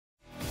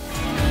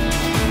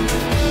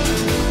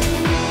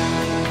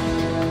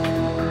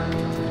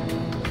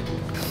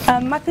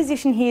My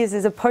position here is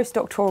as a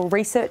postdoctoral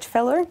research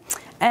fellow,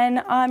 and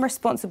I'm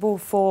responsible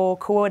for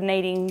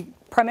coordinating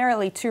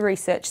primarily two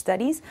research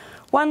studies,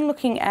 one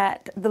looking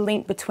at the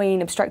link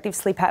between obstructive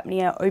sleep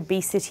apnea,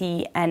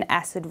 obesity and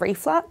acid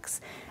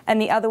reflux,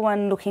 and the other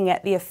one looking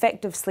at the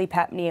effect of sleep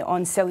apnea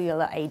on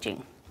cellular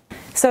aging.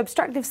 So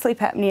obstructive sleep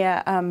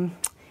apnea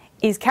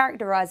is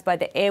characterised by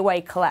the airway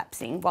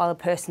collapsing while a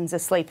person's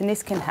asleep, and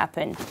this can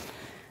happen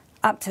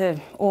up to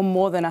or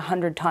more than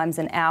 100 times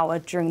an hour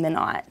during the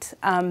night.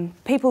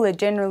 People are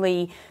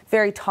generally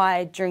very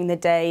tired during the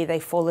day, they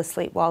fall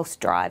asleep whilst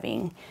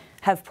driving,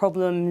 have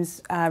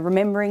problems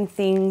remembering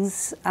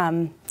things.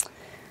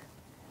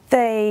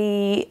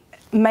 They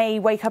may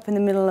wake up in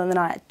the middle of the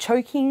night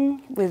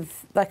choking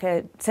with like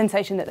a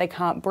sensation that they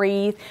can't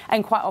breathe,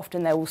 and quite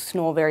often they will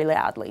snore very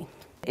loudly.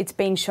 It's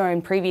been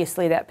shown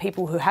previously that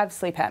people who have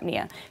sleep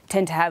apnea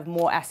tend to have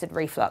more acid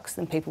reflux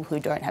than people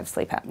who don't have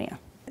sleep apnea.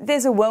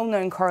 There's a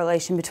well-known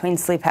correlation between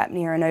sleep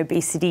apnea and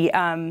obesity,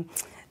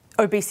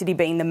 obesity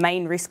being the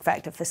main risk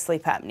factor for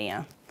sleep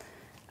apnea.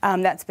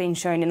 That's been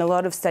shown in a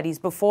lot of studies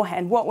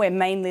beforehand. What we're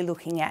mainly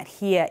looking at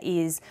here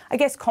is, I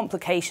guess,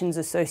 complications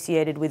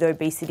associated with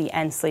obesity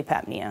and sleep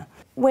apnea.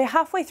 We're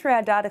halfway through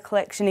our data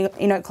collection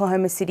in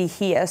Oklahoma City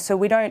here, so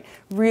we don't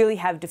really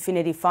have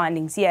definitive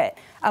findings yet.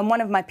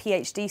 One of my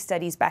PhD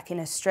studies back in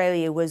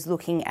Australia was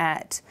looking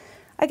at,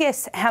 I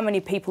guess, how many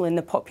people in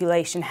the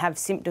population have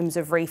symptoms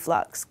of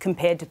reflux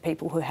compared to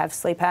people who have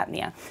sleep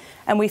apnea.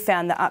 And we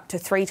found that up to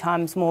 3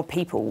 times more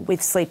people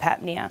with sleep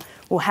apnea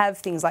will have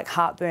things like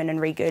heartburn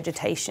and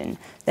regurgitation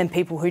than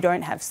people who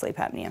don't have sleep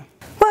apnea.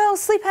 Well,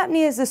 sleep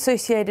apnea is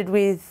associated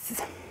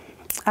with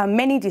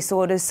many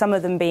disorders, some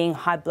of them being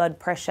high blood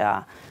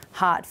pressure,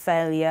 heart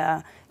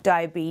failure,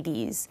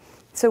 diabetes.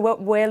 So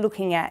what we're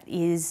looking at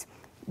is,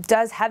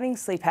 does having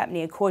sleep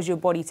apnea cause your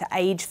body to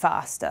age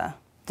faster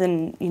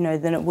than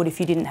it would if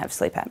you didn't have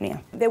sleep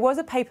apnea? There was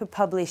a paper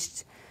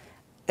published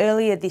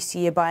earlier this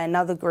year by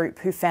another group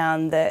who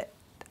found that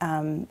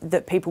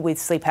that people with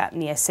sleep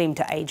apnea seem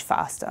to age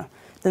faster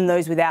than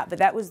those without, but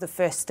that was the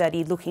first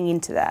study looking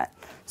into that.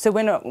 So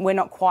we're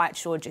not quite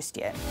sure just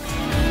yet.